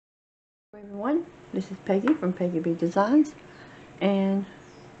Hello everyone, this is Peggy from Peggy B Designs, and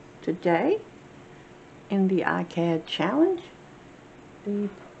today in the ICAD challenge, the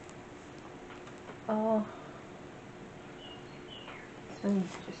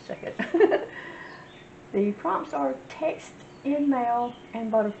just a second. The prompts are text, in mail, and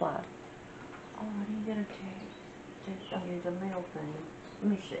butterfly. Oh, I didn't get a text. Oh, there's a mail thing.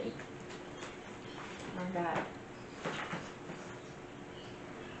 Let me see. I got it.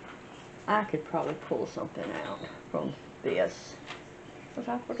 I could probably pull something out from this, because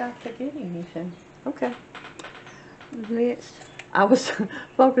I forgot to get anything. Okay. I was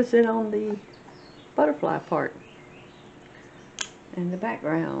focusing on the butterfly part and the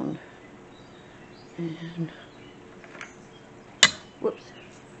background. And, whoops.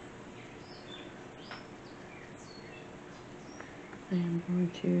 I'm going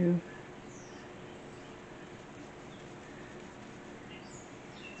to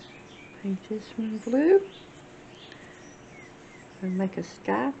paint this one blue and make a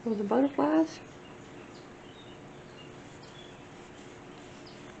sky for the butterflies.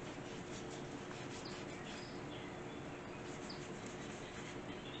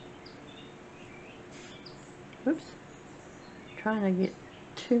 Oops. Trying to get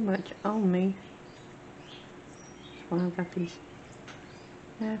too much on me. That's why I've got these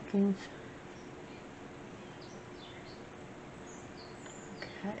napkins.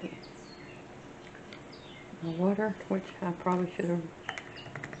 Okay. My water, which I probably should have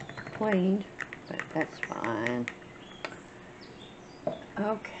cleaned, but that's fine.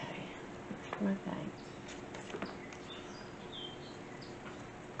 Okay. Here's my thing.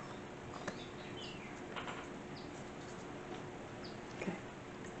 Okay.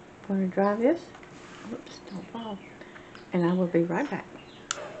 I'm going to dry this. Oops, don't fall. And I will be right back.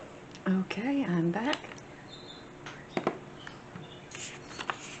 Okay, I'm back.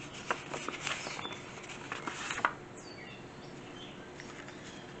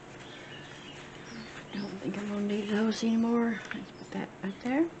 I don't think I'm going to need those anymore. Let's put that right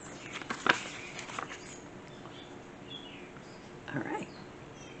there. Alright.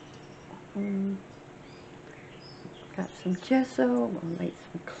 Got some gesso. I'm going to make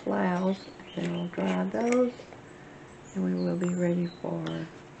some clouds. And I'll dry those. And we will be ready for...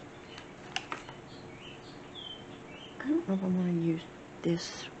 I don't know if I'm going to use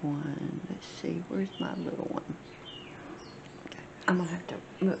this one. Let's see. Where's my little one? Okay. I'm going to have to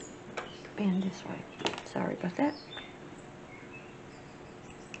move. Bend this way. Sorry about that.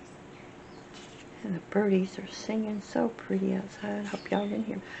 And the birdies are singing so pretty outside. I hope y'all can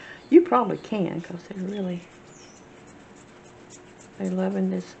hear. You probably can, because they're loving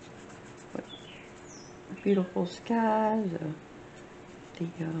this beautiful skies. The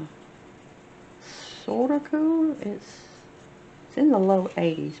sort of cool. It's in the low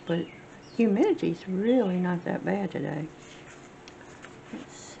 80s, but humidity's really not that bad today.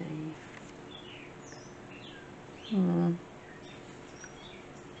 Let's see.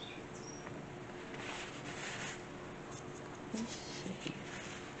 Let's see.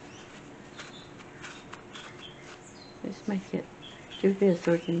 Let's make it, do this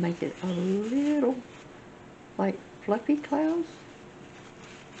so we can make it a little like fluffy clouds.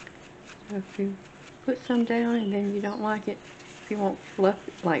 So if you put some down and then you don't like it, if you want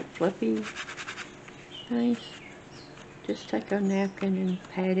fluffy things, just take a napkin and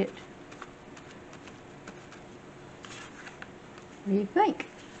pat it. What do you think?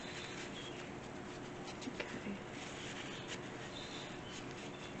 Okay.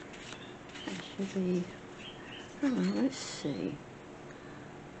 That should be, let's see.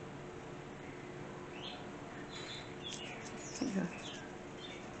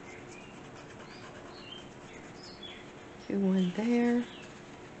 Do one there.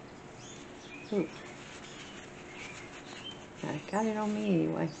 Ooh. I got it on me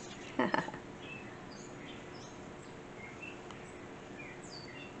anyway.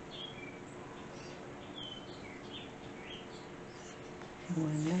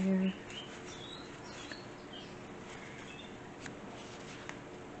 One there.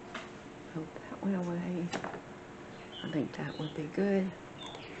 Put that one away. I think that would be good.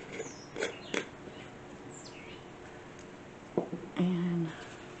 And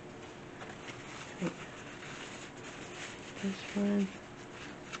take this one.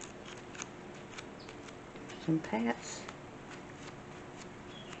 Some pats.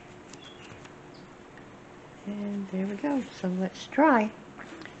 And there we go. So let's try.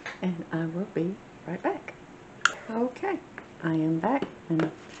 And I will be right back. Okay, I am back,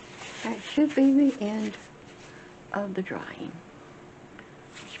 and that should be the end of the drying,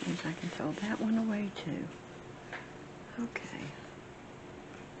 which means I can throw that one away too. Okay,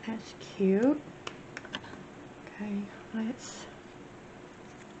 That's cute. Okay, let's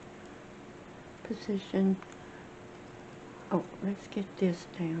position. Oh, let's get this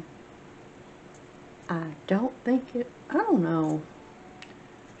down. I don't know.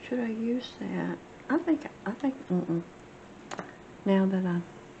 Should I use that? I think, now that I'm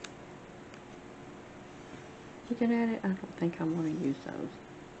looking at it, I don't think I'm going to use those.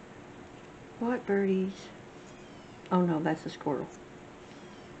 What birdies? Oh no, that's a squirrel.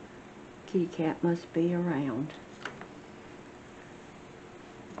 Kitty cat must be around.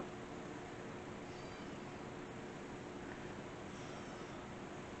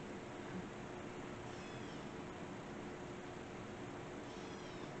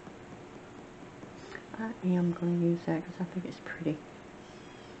 I am going to use that because I think it's pretty.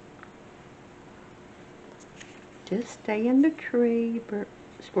 Just stay in the tree,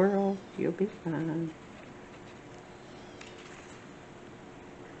 squirrel. You'll be fine.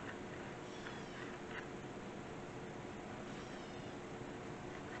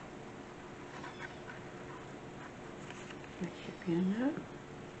 That should be enough.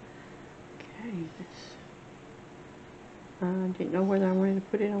 Okay, this. I didn't know whether I wanted to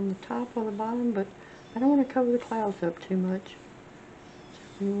put it on the top or the bottom, but I don't want to cover the clouds up too much.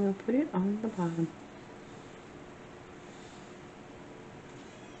 So we will put it on the bottom.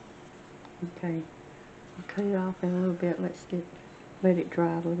 Okay, I'll cut it off in a little bit. Let it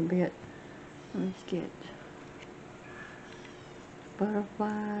dry a little bit. Let's get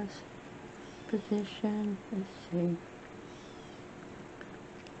butterflies position. Let's see.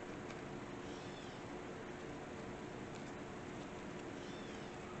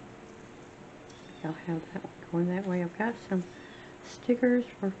 I'll have that one going that way. I've got some stickers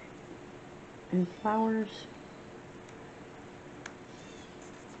and flowers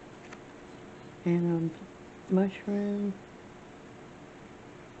and a mushroom.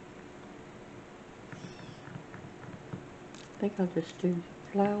 I think I'll just do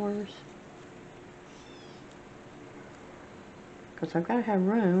flowers because I've got to have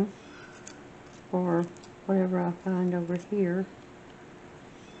room for whatever I find over here.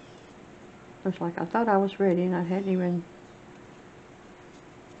 Looks like I thought I was ready and I hadn't even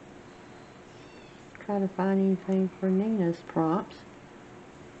tried to find anything for Nina's prompts.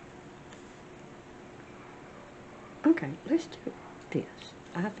 Okay, let's do this.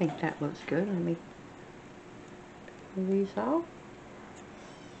 I think that looks good. Let me pull these off.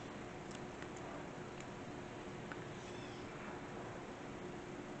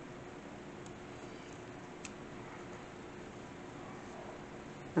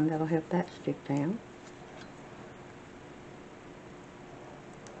 And that'll help that stick down.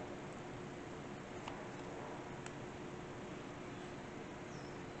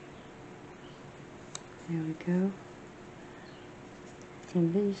 There we go.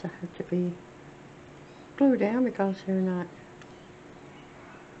 And these have to be glued down because they're not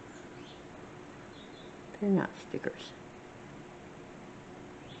stickers.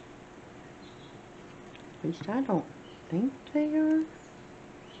 At least I don't think they are.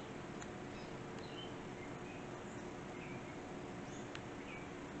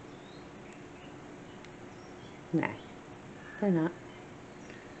 Nah, they're not.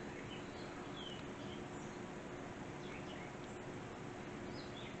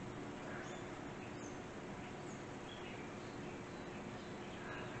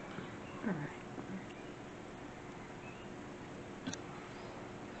 Alright.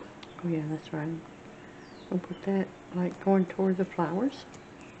 Oh yeah, that's right. We'll put that like going toward the flowers.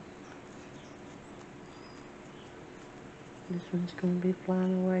 This one's going to be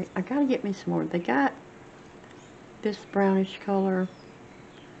flying away. I gotta get me some more. They got this brownish color,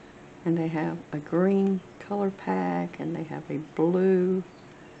 and they have a green color pack, and they have a blue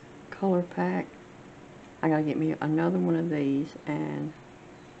color pack. I gotta get me another one of these and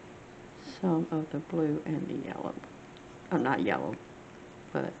some of the blue and the yellow. Oh, not yellow,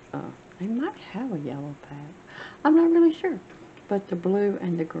 but they might have a yellow pack. I'm not really sure, but the blue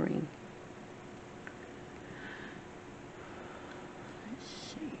and the green. Let's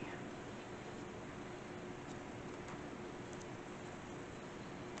see.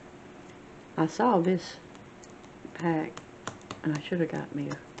 I saw this pack, and I should have got me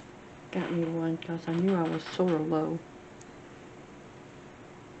one because I knew I was sort of low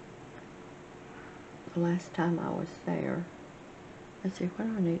the last time I was there. Let's see, what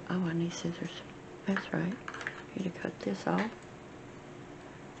do I need? Oh, I need scissors. That's right. I need to cut this off.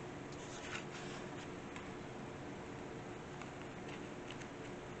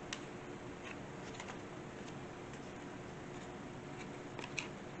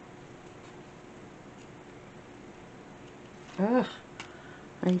 Ugh,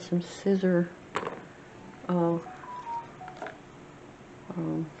 I need some scissor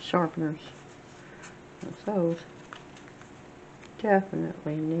sharpeners. Those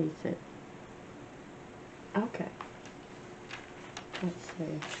definitely needs it. Okay. Let's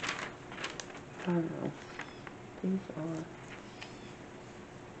see. I don't know. These are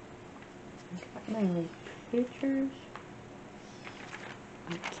mainly pictures.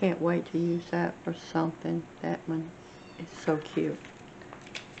 I can't wait to use that for something. That one is so cute.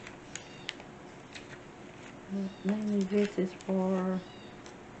 Mainly this is for,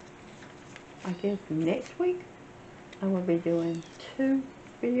 I guess, next week. I will be doing 2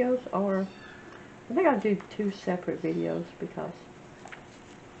 videos, or I think I'll do 2 separate videos because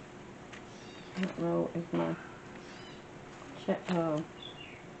I don't know if my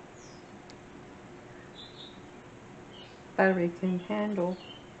battery can handle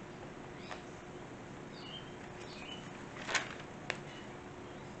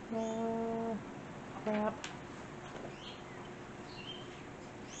crap.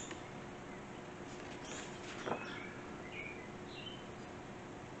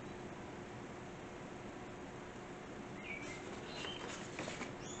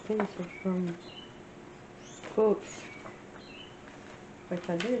 These are from books, which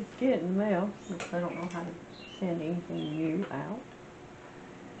I did get in the mail, which I don't know how to send anything new out.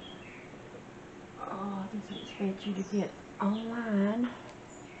 Oh, these expect you to get online.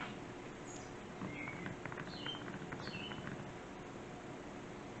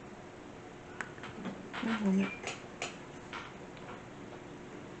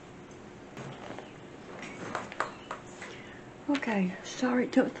 Okay, sorry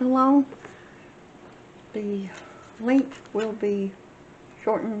it took so long. The length will be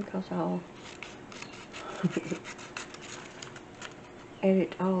shortened because I'll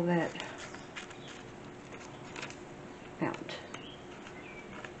edit all that out.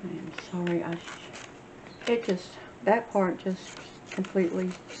 I'm sorry, that part just completely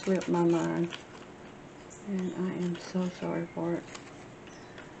slipped my mind, and I am so sorry for it.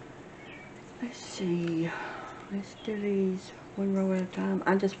 Let's see, let's do these one row at a time.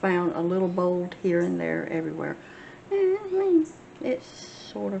 I just found a little bold here and there everywhere. And I mean, it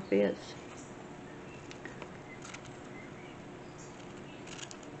sort of fits.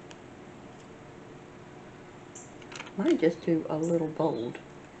 Might just do a little bold.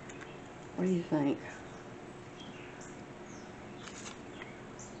 What do you think?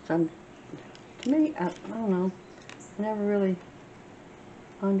 To me, I don't know. I never really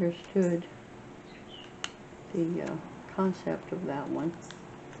understood the concept of that one.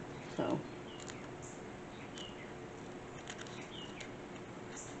 So,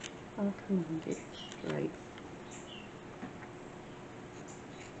 oh, come on, get it straight.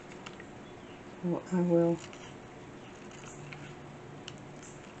 Well, I will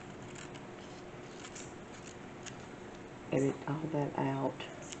edit all that out.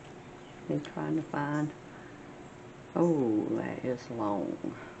 Been trying to find. Oh, that is long.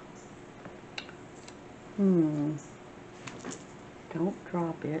 Don't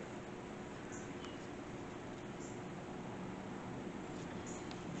drop it.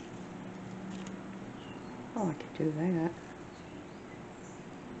 Oh, I could do that.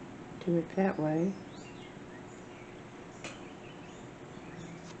 Do it that way.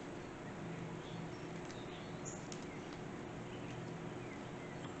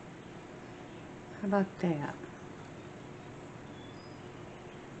 How about that?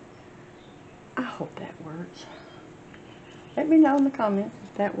 I hope that works. Let me know in the comments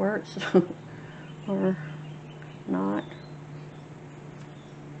if that works or not.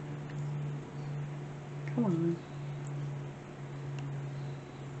 Come on.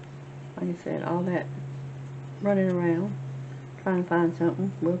 Like I said, all that running around trying to find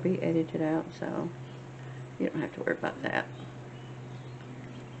something will be edited out, so you don't have to worry about that.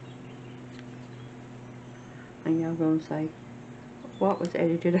 And y'all gonna say, what was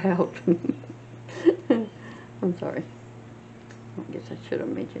edited out? I'm sorry. I guess I should have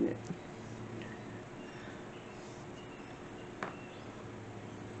mentioned it.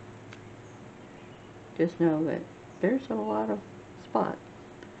 Just know that there's a lot of spot,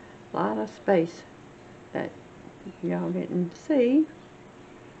 a lot of space that y'all didn't see.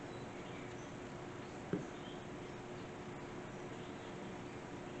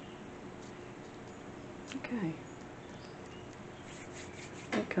 Okay.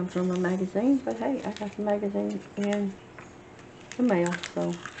 It comes from a magazine, but hey, I got the magazine in the mail,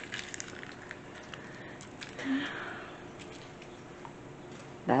 so.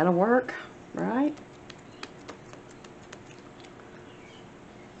 That'll work, right?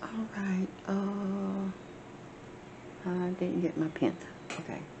 Alright, I didn't get my pen.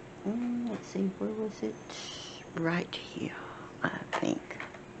 Okay. Let's see, where was it? Right here, I think.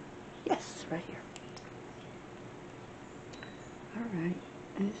 Yes, right here. Alright,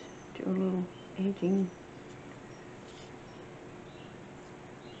 let's do a little edging.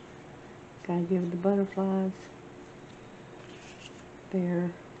 Gotta give the butterflies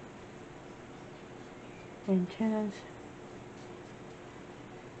their antennas.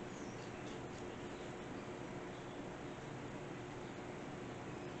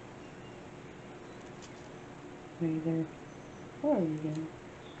 Maybe they're, where are you going?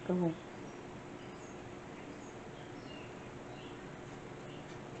 Go away.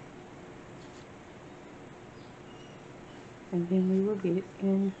 And then we will get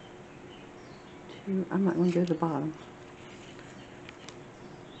into, I'm not going to do the bottom.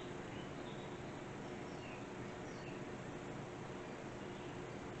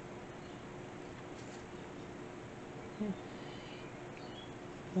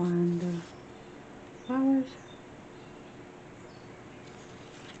 Line the flowers.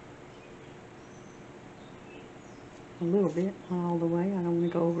 A little bit, not all the way. I don't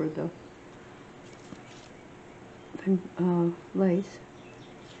want to go over the lace.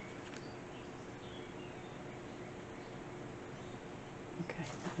 Okay,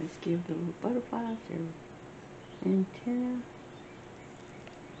 let's give the little butterflies their antenna.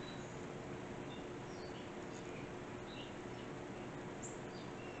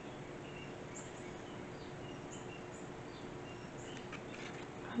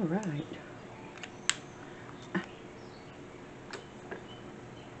 All right.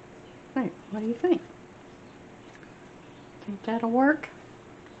 Hey, what do you think? Think that'll work?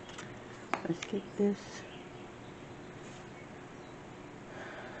 Let's get this.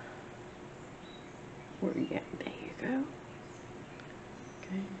 Where you at? There you go.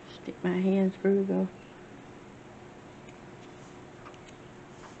 Okay, stick my hands through the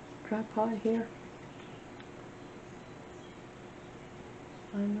tripod here.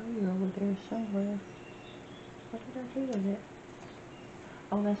 I know you're over there somewhere. What did I do with it?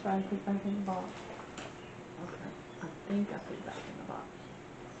 Oh, that's right, I put it back in the box. Okay, I think I put it back in the box.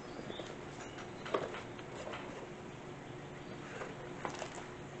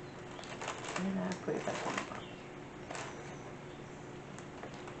 And I put it back in the box.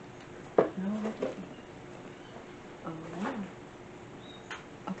 No, I didn't. Oh, no.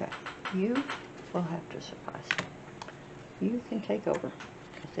 Okay, you will have to suffice. You can take over,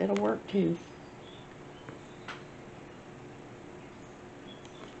 because it'll work too.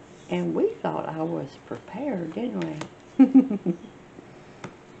 And we thought I was prepared, didn't we?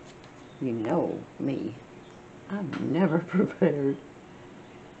 You know me. I'm never prepared.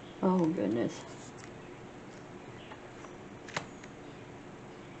 Oh, goodness.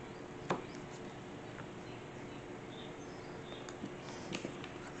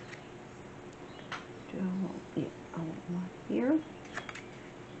 Yeah, I want one here.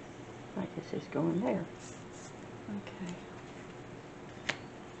 I guess it's going there. Okay.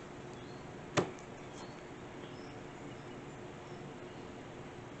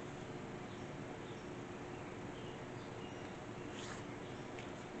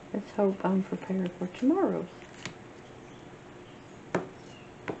 Let's hope I'm prepared for tomorrow's,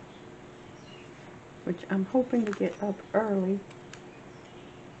 which I'm hoping to get up early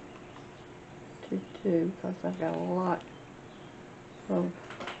to do, because I've got a lot of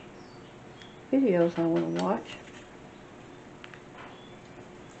videos I want to watch.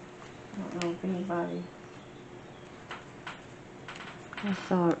 I don't know if anybody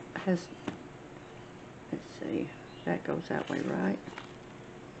has, let's see, that goes that way, right?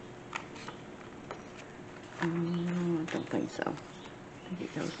 I don't think so. I think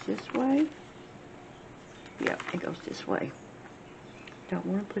it goes this way. Yep, it goes this way. Don't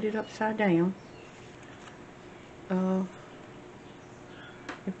want to put it upside down.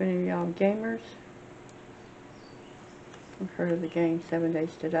 If any of y'all gamers have heard of the game 7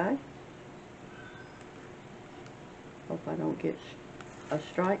 Days to Die. Hope I don't get a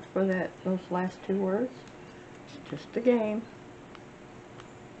strike for those last 2 words. It's just a game.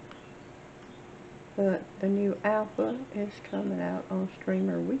 But the new alpha is coming out on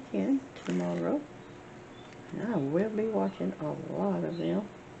Streamer Weekend tomorrow. And I will be watching a lot of them.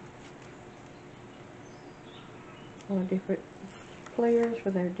 A lot of different players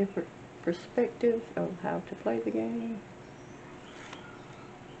with their different perspectives of how to play the game.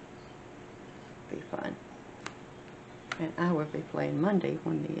 Be fun. And I will be playing Monday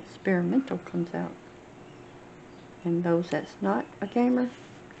when the experimental comes out. And those that's not a gamer,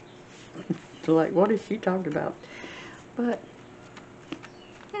 they're like, what is she talking about? But,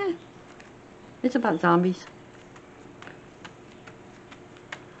 it's about zombies.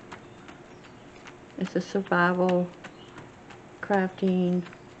 It's a survival crafting.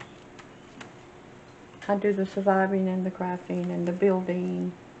 I do the surviving and the crafting and the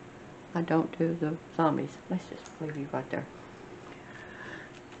building. I don't do the zombies. Let's just leave you right there.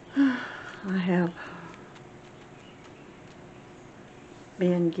 I have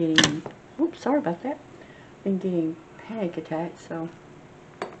been getting, oops, sorry about that. Been getting panic attacks, so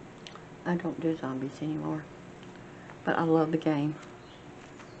I don't do zombies anymore. But I love the game.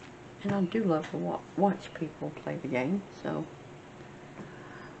 And I do love to watch people play the game, so.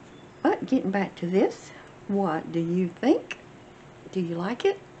 But getting back to this, what do you think? Do you like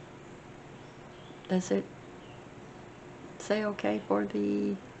it? Does it say okay for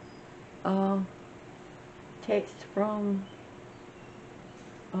the text from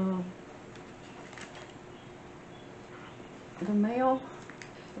the mail?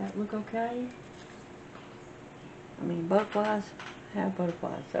 Does that look okay? I mean, butterflies have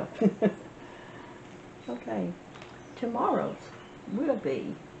butterflies, so. Okay, tomorrow's will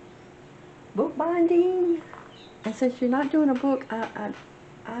be bookbinding. And since you're not doing a book,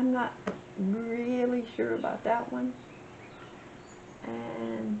 I'm not really sure about that one.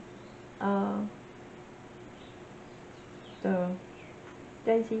 And the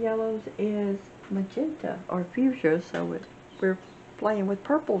Daisy Yellows is magenta or fuchsia, so we're playing with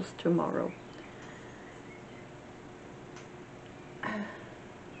purples tomorrow.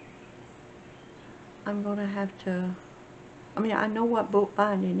 I'm gonna have to, I mean, I know what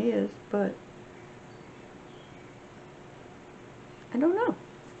bookbinding is, but I don't know.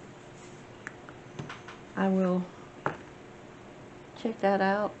 I will check that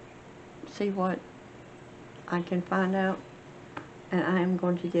out, see what I can find out, and I am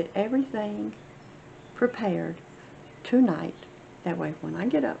going to get everything prepared tonight. That way when I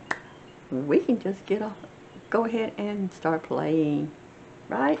get up, we can just go ahead and start playing,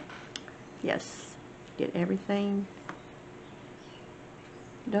 right? Yes. Get everything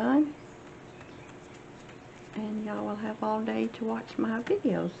done, and y'all will have all day to watch my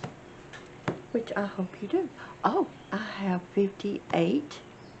videos, which I hope you do. Oh, I have 58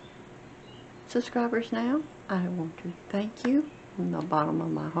 subscribers now. I want to thank you from the bottom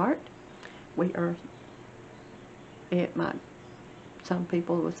of my heart. We are, some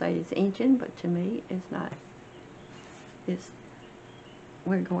people will say it's inching, but to me it's not.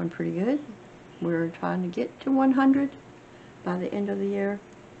 We're going pretty good. We're trying to get to 100 by the end of the year,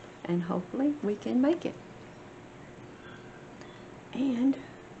 and hopefully we can make it. And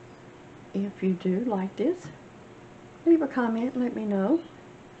if you do like this, leave a comment and let me know.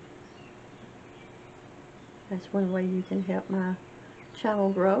 That's one way you can help my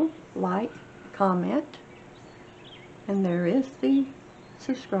channel grow. Like, comment, and there is the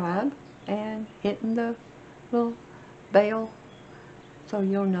subscribe and hitting the little bell so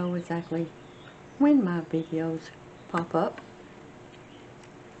you'll know exactly when my videos pop up.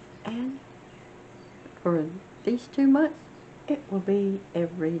 And for these 2 months, it will be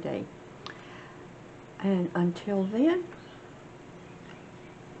every day. And until then,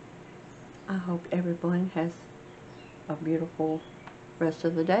 I hope everyone has a beautiful rest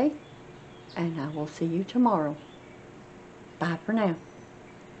of the day, and I will see you tomorrow. Bye for now.